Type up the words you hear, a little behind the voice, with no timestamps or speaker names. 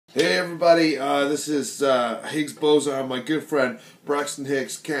Hey everybody, this is Higgs Boson. My good friend Braxton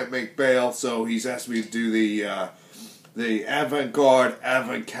Hicks can't make bail, so he's asked me to do the avant-garde,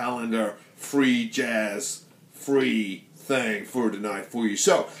 avant-calendar, free jazz, free thing for tonight for you.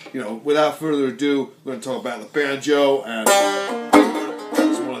 So, without further ado, we're going to talk about the banjo, and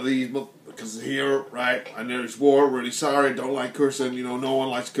it's one of these, because here, right, I nearly swore, really sorry, don't like cursing, no one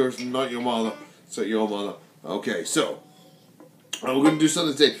likes cursing, not your mother, so your mother. Okay, so we're going to do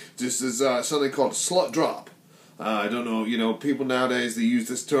something today. This is something called Slut Drop. I don't know, people nowadays, they use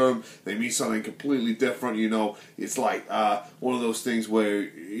this term, they mean something completely different, it's like one of those things where,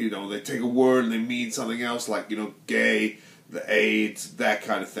 they take a word and they mean something else, like, gay, the AIDS, that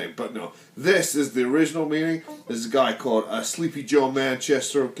kind of thing. But no, this is the original meaning. This is a guy called Sleepy Joe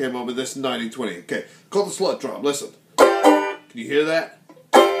Manchester, who came up with this in 1920. Okay, called the Slut Drop. Listen. Can you hear that?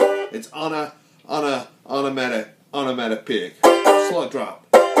 It's onomatopoeic. Slut drop.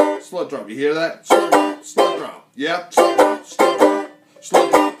 Slut drop. You hear that? Slut drop. Slut drop. Yep. Slut drop. Slut drop.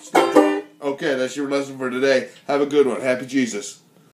 Slut drop. Slut drop. Okay, that's your lesson for today. Have a good one. Happy Jesus.